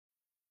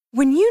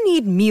When you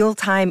need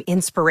mealtime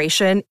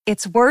inspiration,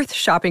 it's worth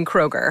shopping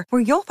Kroger,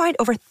 where you'll find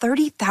over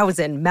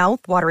 30,000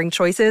 mouth-watering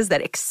choices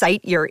that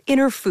excite your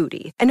inner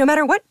foodie. And no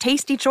matter what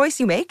tasty choice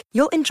you make,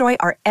 you'll enjoy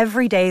our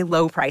everyday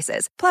low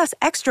prices, plus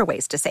extra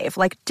ways to save,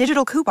 like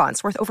digital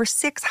coupons worth over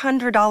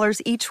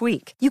 $600 each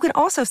week. You can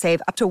also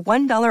save up to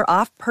 $1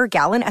 off per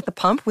gallon at the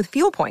pump with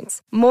fuel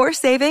points. More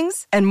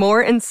savings and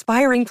more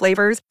inspiring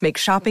flavors make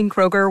shopping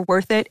Kroger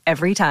worth it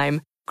every time.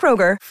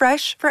 Kroger,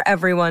 fresh for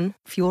everyone.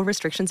 Fuel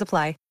restrictions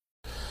apply.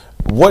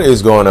 What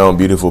is going on,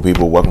 beautiful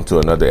people? Welcome to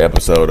another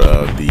episode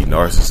of the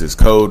Narcissist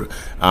Code.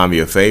 I'm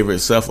your favorite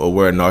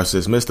self-aware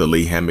narcissist, Mr.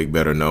 Lee Hammock,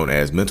 better known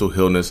as Mental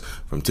Illness,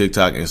 from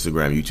TikTok,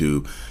 Instagram,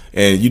 YouTube,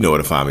 and you know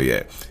where to find me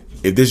at.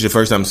 If this is your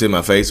first time seeing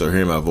my face or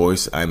hearing my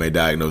voice, I'm a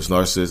diagnosed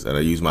narcissist, and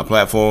I use my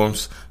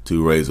platforms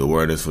to raise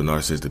awareness for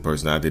narcissistic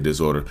personality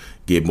disorder,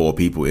 get more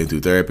people into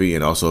therapy,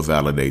 and also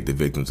validate the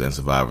victims and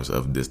survivors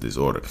of this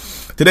disorder.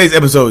 Today's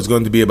episode is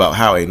going to be about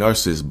how a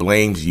narcissist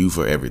blames you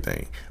for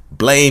everything.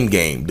 Blame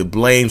game, the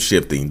blame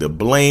shifting, the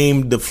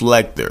blame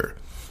deflector,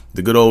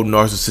 the good old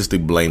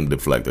narcissistic blame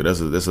deflector.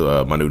 That's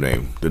my new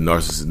name. The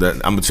narcissist. I'm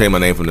gonna change my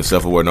name from the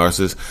self-aware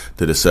narcissist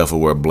to the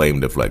self-aware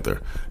blame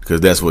deflector, because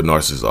that's what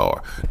narcissists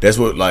are. That's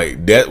what,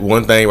 like, that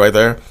one thing right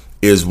there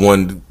is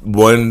one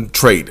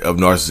trait of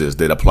narcissists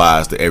that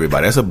applies to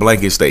everybody. That's a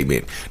blanket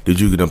statement that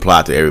you can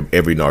apply to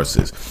every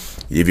narcissist.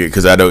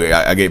 Because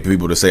I get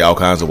people to say all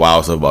kinds of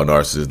wild stuff about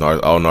narcissists.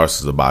 All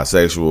narcissists are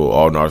bisexual.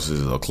 All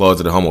narcissists are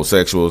closeted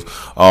homosexuals.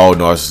 All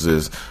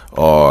narcissists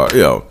are,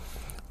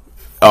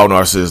 all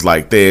narcissists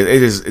like this.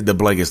 It is the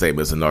blanket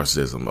statements of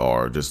narcissism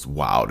are just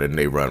wild and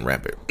they run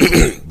rampant.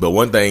 But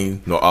one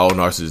thing all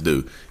narcissists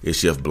do is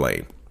shift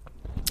blame.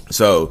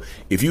 So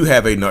if you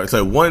have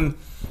one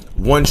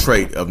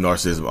trait of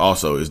narcissism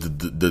also is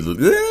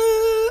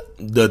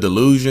the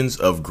delusions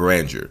of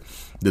grandeur.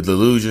 The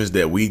delusions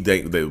that we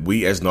think that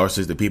we as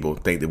narcissistic people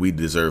think that we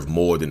deserve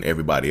more than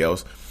everybody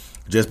else,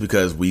 just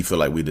because we feel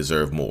like we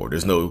deserve more.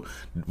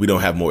 We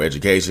don't have more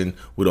education.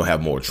 We don't have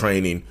more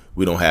training.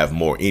 We don't have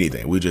more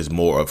anything. We're just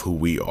more of who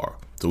we are.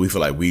 So we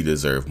feel like we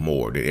deserve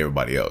more than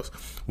everybody else.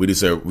 We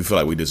feel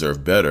like we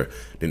deserve better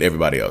than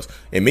everybody else.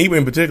 And me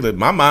in particular,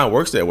 my mind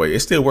works that way. It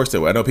still works that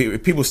way. I know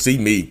people see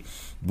me,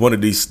 one of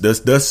these,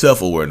 the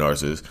self-aware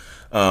narcissists,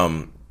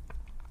 and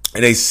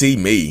they see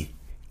me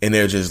and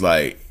they're just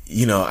like,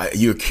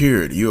 you're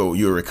cured.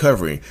 You're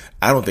recovering.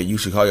 I don't think you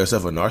should call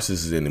yourself a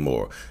narcissist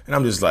anymore. And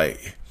I'm just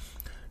like,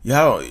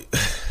 y'all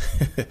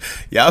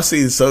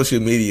see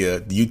social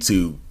media,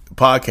 YouTube,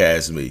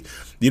 podcast me.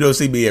 You don't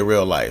see me in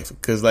real life.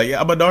 Because,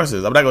 I'm a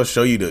narcissist. I'm not going to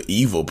show you the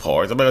evil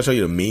parts. I'm not going to show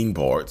you the mean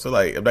parts. So,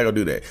 I'm not going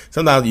to do that.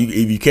 Sometimes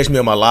if you catch me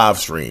on my live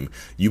stream,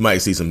 you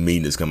might see some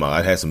meanness come out.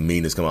 I had some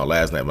meanness come out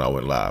last night when I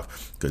went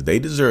live. Because they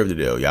deserved it,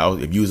 though.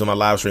 Y'all, if you was on my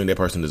live stream, that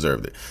person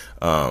deserved it.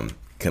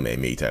 Come at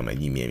me, talking about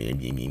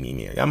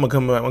me. I'm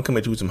gonna come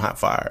at you with some hot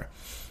fire.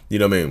 You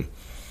know what I mean?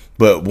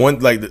 But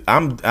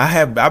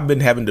I've been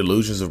having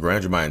delusions of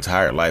grandeur my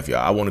entire life, y'all.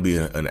 I want to be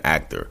an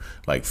actor,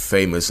 like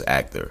famous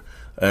actor.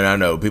 And I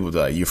know people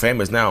are like, you're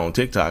famous now on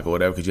TikTok or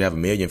whatever because you have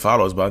 1 million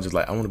followers. But I'm just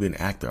like, I want to be an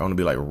actor. I want to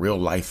be like real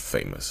life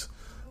famous.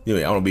 You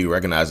know, I want to be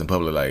recognized in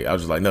public. Like, I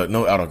was just like,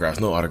 no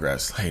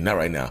autographs. Hey, not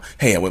right now.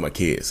 Hey, I'm with my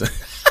kids.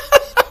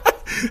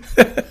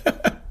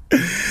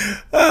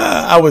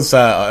 I would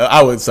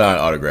sign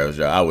autographs,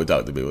 y'all. I would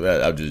talk to people.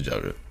 I'm just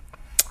joking.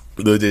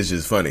 It's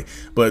just funny.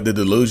 But the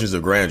delusions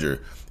of grandeur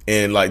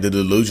and the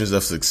delusions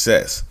of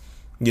success,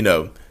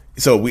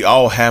 so we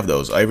all have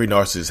those. Every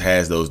narcissist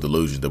has those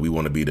delusions that we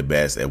want to be the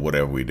best at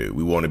whatever we do.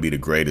 We want to be the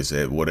greatest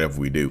at whatever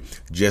we do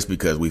just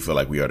because we feel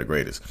like we are the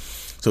greatest.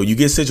 So you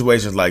get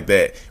situations like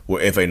that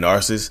where if a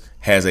narcissist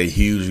has a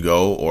huge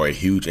goal or a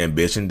huge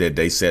ambition that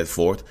they set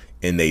forth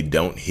and they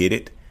don't hit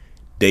it,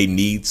 they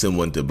need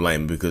someone to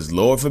blame, because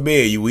Lord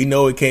forbid, we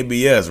know it can't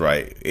be us,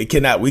 right?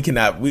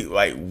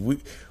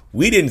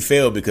 We didn't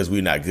fail because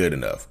we're not good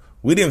enough.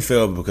 We didn't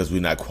fail because we're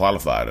not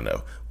qualified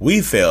enough.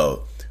 We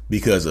failed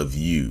because of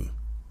you,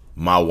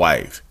 my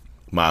wife,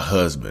 my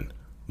husband,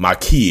 my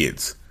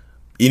kids,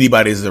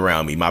 anybody that's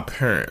around me, my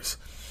parents,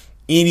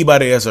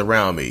 anybody that's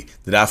around me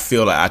that I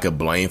feel like I could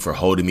blame for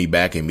holding me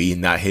back and me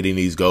not hitting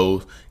these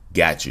goals.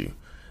 Got you.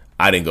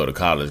 I didn't go to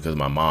college because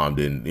my mom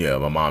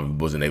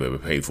wasn't able to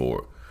pay for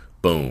it.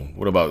 Boom.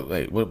 What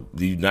about, what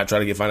do you not try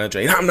to get financial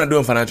aid? No, I'm not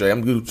doing financial aid.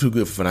 I'm too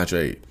good for financial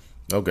aid.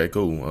 Okay,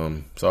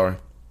 cool. Sorry.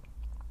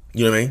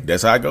 You know what I mean?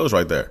 That's how it goes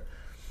right there.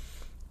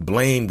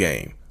 Blame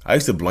game. I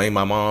used to blame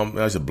my mom.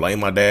 I used to blame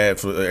my dad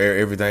for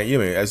everything. You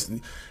know what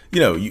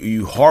I mean?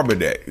 You harbor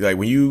that. Like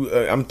when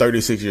I'm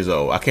 36 years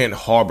old. I can't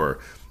harbor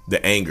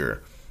the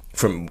anger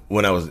from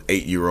when I was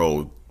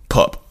 8-year-old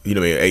pup. You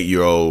know what I mean?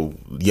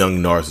 8-year-old young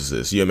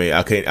narcissist. You know what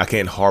I mean? I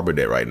can't harbor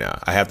that right now.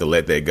 I have to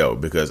let that go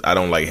because I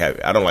don't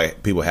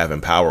like people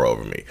having power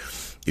over me.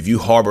 If you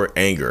harbor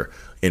anger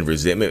and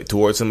resentment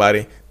towards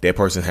somebody, that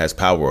person has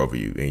power over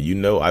you.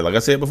 And like I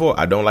said before,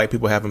 I don't like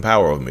people having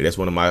power over me. That's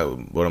one of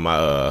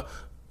my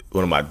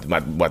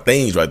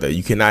things right there.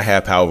 You cannot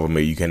have power over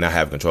me. You cannot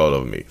have control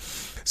over me.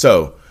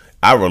 So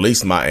I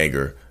released my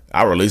anger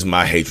I release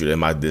my hatred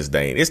and my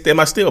disdain. Am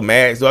I still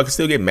mad? So I can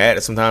still get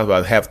mad sometimes,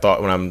 but I have thought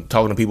when I'm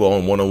talking to people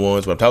on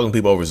one-on-ones, when I'm talking to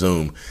people over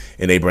Zoom,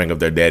 and they bring up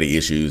their daddy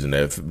issues and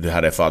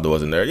how their father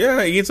wasn't there.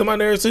 Yeah, he gets on my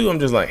nerves too. I'm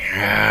just like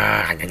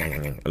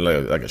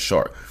a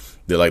shark.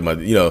 They're like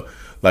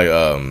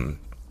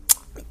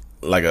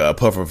like a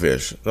puffer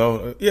fish.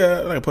 Oh yeah,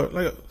 like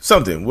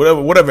something,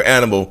 whatever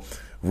animal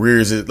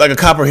rears it, like a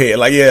copperhead,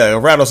 like a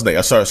rattlesnake.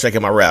 I start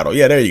shaking my rattle.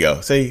 Yeah, there you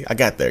go. See, I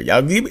got there.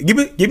 Y'all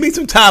give me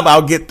some time.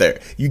 I'll get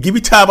there. You give me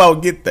time. I'll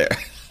get there.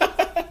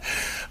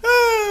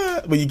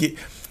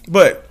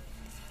 But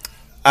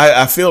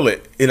I feel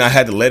it, and I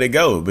had to let it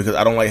go because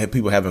I don't like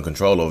people having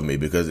control over me.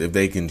 Because if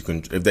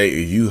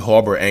you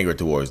harbor anger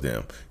towards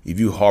them, if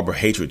you harbor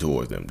hatred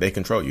towards them, they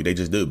control you. They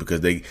just do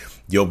because hey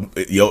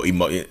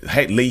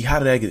Lee, how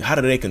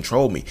do they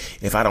control me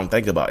if I don't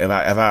think about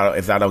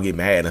if I don't get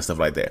mad and stuff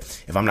like that?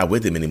 If I'm not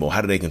with them anymore,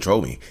 how do they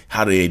control me?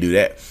 How do they do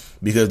that?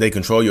 Because they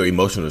control your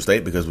emotional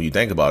state. Because when you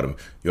think about them,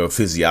 your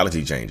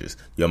physiology changes,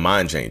 your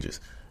mind changes.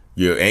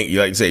 You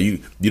like you say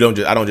you don't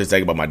just I don't just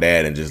think about my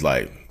dad and just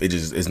like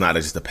it's not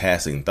just a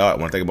passing thought.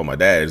 When I think about my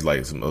dad, it's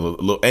like a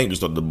little anger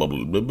started to bubble.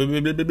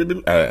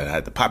 I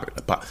had to pop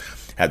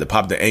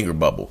the anger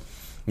bubble.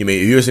 You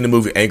mean if you ever seen the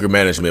movie Anger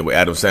Management with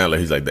Adam Sandler,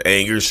 he's like the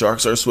anger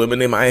sharks are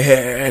swimming in my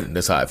head.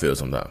 That's how I feel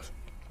sometimes.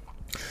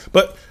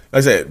 But like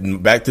I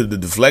said, back to the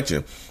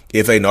deflection.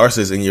 If a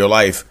narcissist in your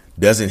life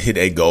doesn't hit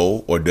a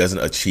goal or doesn't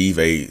achieve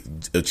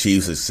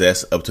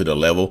success up to the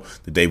level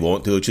that they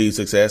want to achieve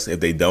success, if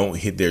they don't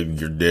hit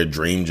their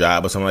dream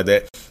job or something like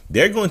that,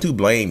 they're going to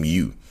blame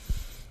you.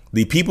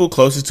 The people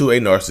closest to a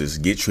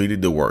narcissist get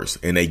treated the worst,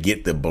 and they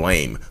get the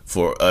blame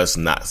for us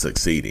not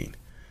succeeding.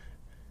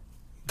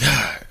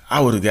 God, I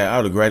would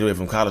have graduated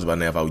from college by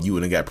now if you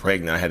wouldn't have got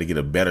pregnant. I had to get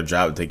a better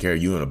job to take care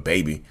of you and a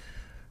baby.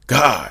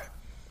 God,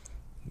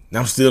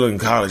 I'm still in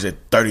college at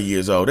 30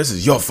 years old. This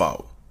is your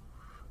fault.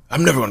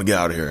 I'm never going to get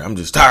out of here. I'm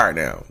just tired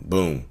now.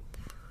 Boom.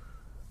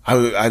 I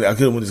could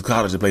have went to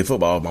college to play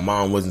football if my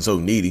mom wasn't so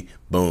needy.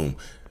 Boom.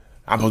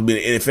 I'm supposed to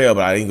be in the NFL,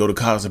 but I didn't go to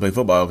college to play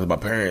football because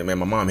my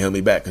mom held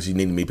me back because she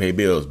needed me to pay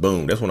bills.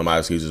 Boom. That's one of my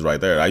excuses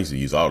right there. I used to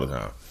use all the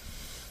time.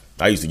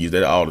 I used to use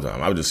that all the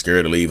time. I was just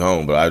scared to leave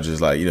home, but I was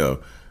just like,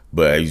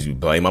 but I used to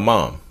blame my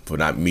mom for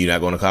not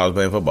going to college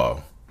playing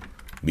football.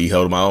 Me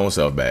holding my own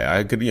self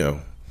back.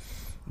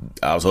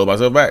 I was holding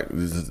myself back.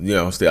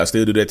 I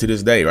still do that to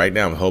this day. Right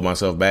now, I'm holding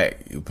myself back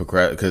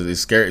because it's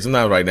scary.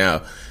 Sometimes right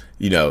now,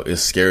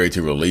 it's scary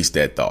to release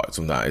that thought.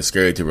 Sometimes it's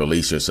scary to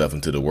release yourself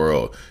into the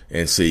world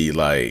and see,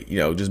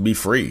 just be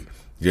free,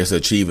 just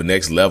achieve a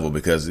next level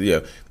because,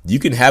 you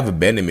can have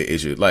abandonment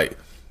issues. Like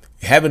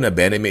having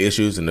abandonment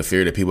issues and the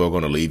fear that people are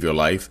going to leave your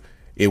life,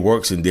 it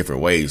works in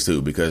different ways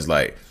too because,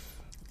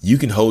 you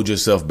can hold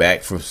yourself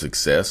back from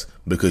success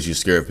because you're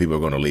scared people are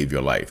going to leave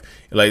your life.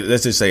 Like,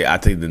 let's just say I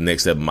take the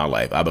next step of my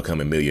life. I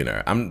become a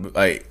millionaire. I'm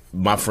like,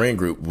 my friend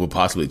group will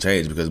possibly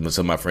change because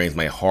some of my friends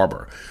may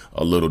harbor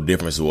a little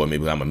difference toward me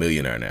because I'm a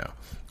millionaire now.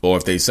 Or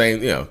if they say,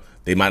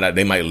 they might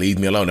leave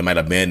me alone. They might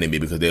abandon me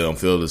because they don't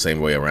feel the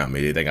same way around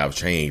me. They think I've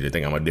changed. They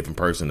think I'm a different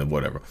person or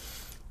whatever.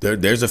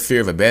 There's a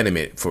fear of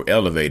abandonment for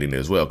elevating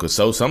as well. Because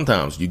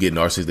sometimes you get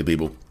narcissistic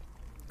people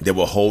that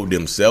will hold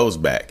themselves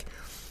back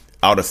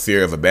out of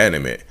fear of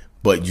abandonment,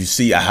 but you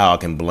see how I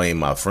can blame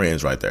my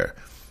friends right there.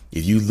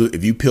 If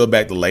you peel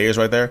back the layers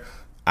right there,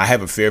 I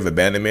have a fear of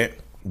abandonment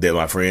that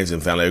my friends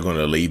and family are going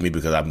to leave me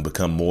because I've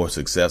become more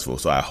successful.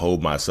 So I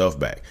hold myself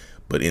back.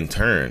 But in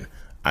turn,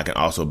 I can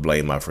also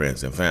blame my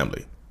friends and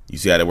family. You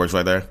see how that works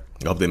right there?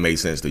 I hope that made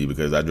sense to you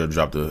because I just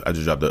dropped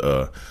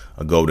a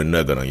golden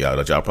nugget on y'all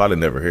that y'all probably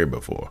never heard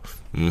before.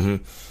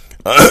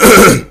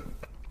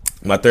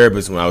 My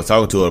therapist, when I was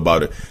talking to her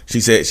about it,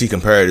 she said she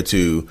compared it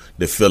to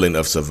the feeling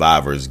of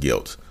survivor's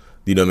guilt.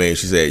 You know what I mean?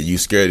 She said, you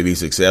scared to be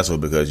successful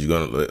because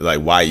you're going to,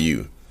 why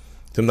you?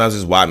 Sometimes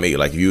it's why me?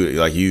 Like you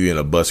in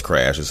a bus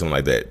crash or something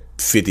like that.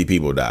 50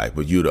 people die,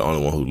 but you're the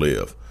only one who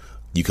lived.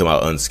 You come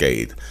out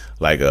unscathed.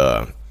 Like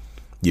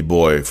your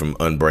boy from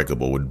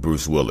Unbreakable with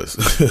Bruce Willis.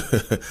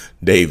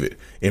 David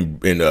in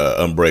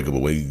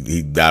Unbreakable, when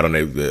he died on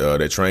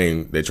that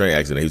train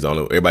accident. He was the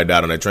only, everybody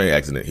died on that train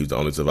accident. He was the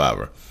only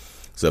survivor.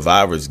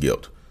 Survivor's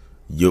guilt.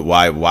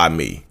 Why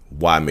me?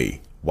 Why me?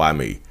 Why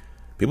me?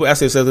 People ask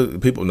themselves.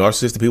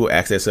 Narcissistic people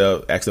ask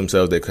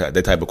themselves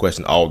that type of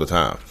question all the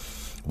time.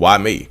 Why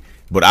me?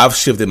 But I've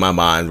shifted my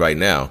mind right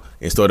now.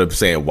 Instead of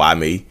saying why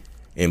me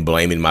and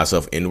blaming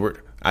myself inward,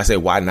 I say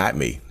why not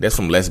me? That's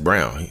from Les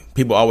Brown.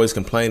 People always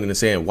complaining and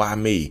saying why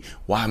me?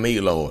 Why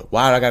me, Lord?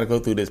 Why do I got to go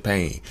through this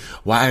pain?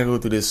 Why I got to go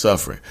through this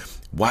suffering?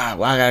 Why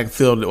I got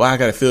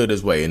to feel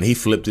this way? And he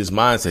flipped his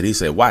mindset. He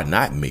said, why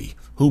not me?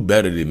 Who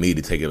better than me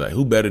to take it?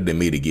 Who better than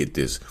me to get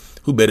this?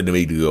 Who better than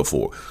me to go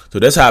for it? So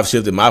that's how I've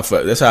shifted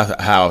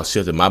how I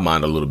shifted my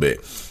mind a little bit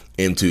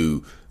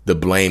into the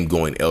blame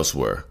going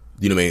elsewhere.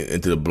 You know what I mean?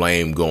 Into the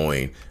blame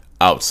going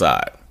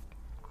outside.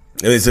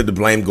 And it's the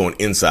blame going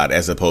inside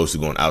as opposed to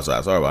going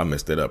outside. Sorry, I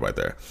messed it up right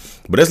there.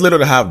 But that's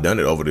literally how I've done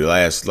it over the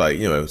last,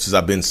 since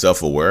I've been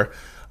self-aware.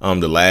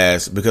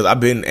 Because I've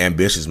been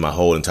ambitious my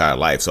whole entire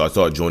life. So I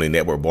started joining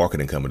network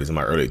marketing companies in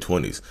my early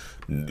 20s.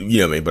 You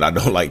know what I mean? But I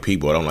don't like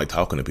people. I don't like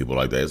talking to people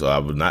like that. So I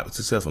was not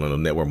successful in the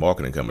network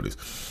marketing companies.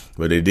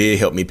 But it did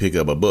help me pick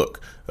up a book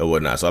or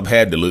whatnot. So I've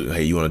had to look,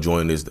 hey, you want to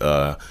join this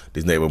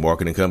network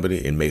marketing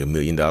company and make $1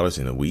 million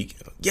in a week?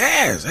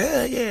 Yes,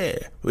 hell yeah.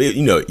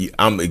 You know,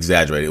 I'm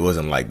exaggerating. It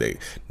wasn't like that.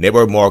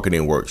 Network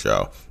marketing works,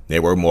 y'all.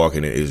 Network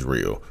marketing is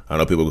real. I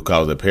know people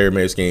call it a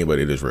pyramid scheme, but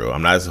it is real.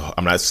 I'm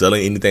not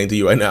selling anything to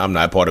you right now. I'm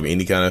not part of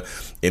any kind of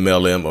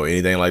MLM or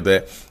anything like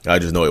that. I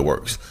just know it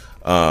works.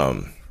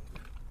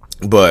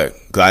 But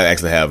I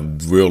actually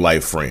have real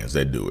life friends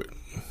that do it.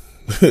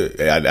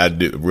 I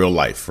do real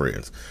life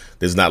friends.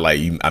 It's not like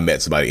I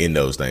met somebody in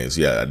those things.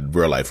 Yeah,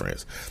 real life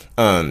friends.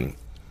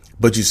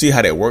 But you see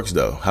how that works,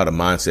 though. How the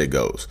mindset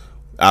goes.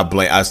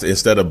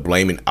 Instead of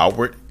blaming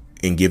outward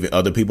and giving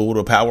other people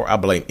the power, I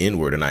blame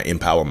inward and I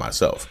empower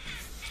myself.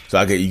 So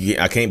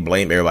I can't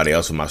blame everybody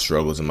else for my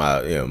struggles and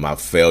my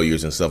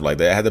failures and stuff like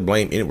that. I have to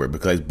blame inward,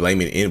 because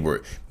blaming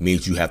inward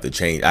means you have to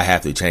change. I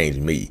have to change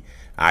me.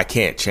 I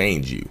can't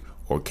change you.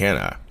 Or can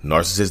I?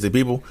 Narcissistic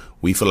people,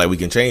 we feel like we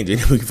can change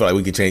it. We feel like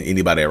we can change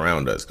anybody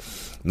around us.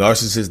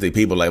 Narcissistic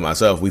people like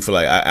myself, we feel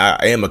like I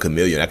am a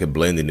chameleon. I can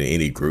blend into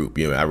any group.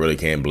 You know, I really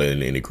can blend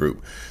into any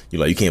group.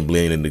 You can't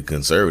blend into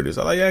conservatives.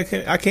 I'm like,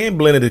 yeah, I can't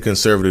blend into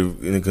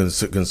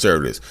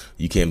conservatives.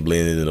 You can't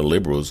blend into the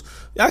liberals.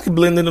 I can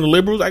blend into the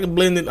liberals. I can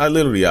blend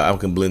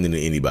into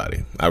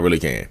anybody. I really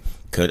can.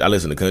 I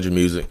listen to country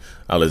music.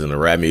 I listen to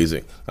rap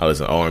music. I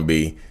listen to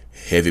R&B,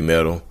 heavy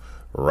metal,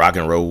 rock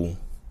and roll,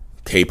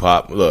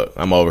 K-pop. Look,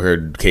 I'm over here,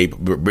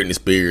 Britney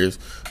Spears.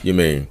 You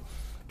mean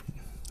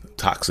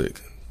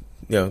toxic?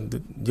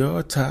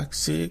 Your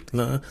toxic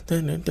love.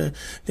 The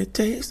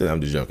taste.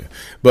 I'm just joking,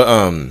 but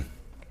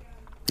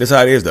that's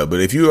how it is, though. But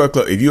if you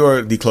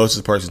are the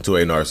closest person to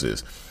a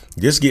narcissist,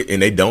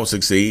 and they don't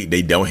succeed,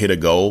 they don't hit a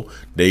goal,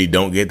 they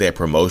don't get that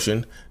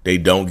promotion, they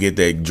don't get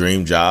that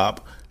dream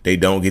job, they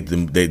don't get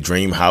that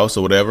dream house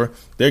or whatever,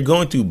 they're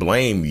going to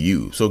blame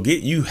you. So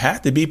you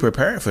have to be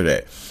prepared for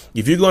that.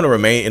 If you're going to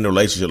remain in a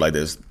relationship like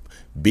this,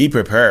 be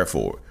prepared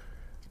for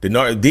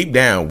it. Deep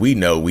down, we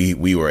know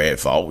we were at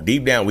fault.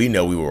 Deep down, we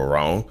know we were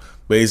wrong.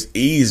 But it's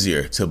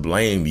easier to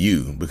blame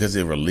you because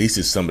it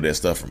releases some of that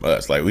stuff from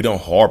us. Like, we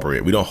don't harbor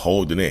it. We don't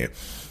hold it in.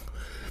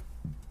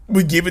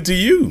 We give it to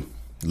you.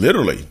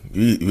 Literally.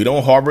 We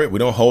don't harbor it. We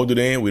don't hold it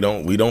in. We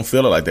don't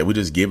feel it like that. We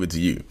just give it to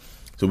you.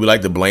 So we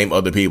like to blame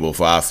other people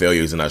for our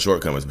failures and our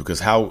shortcomings,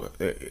 because I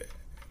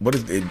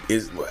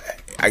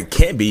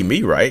can't be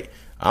me, right?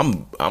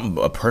 I'm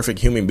a perfect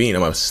human being.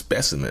 I'm a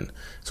specimen.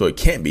 So it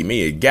can't be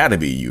me. It gotta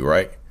be you,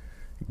 right?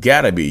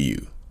 Gotta be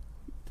you.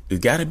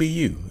 It gotta be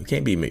you. It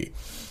can't be me.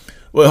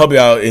 Well, I hope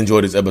y'all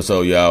enjoyed this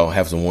episode. Y'all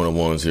have some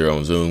one-on-ones here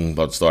on Zoom.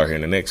 About to start here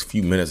in the next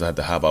few minutes. I have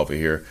to hop over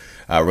here.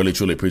 I really,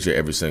 truly appreciate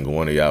every single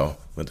one of y'all.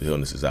 Mental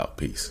Illness is out.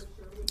 Peace.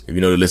 If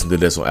you know to listen to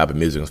this on Apple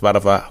Music and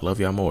Spotify, I love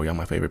y'all more. Y'all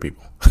my favorite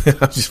people.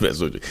 I'm just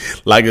messing with you.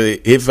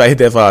 If I hit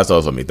that 5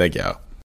 stars on me, thank y'all.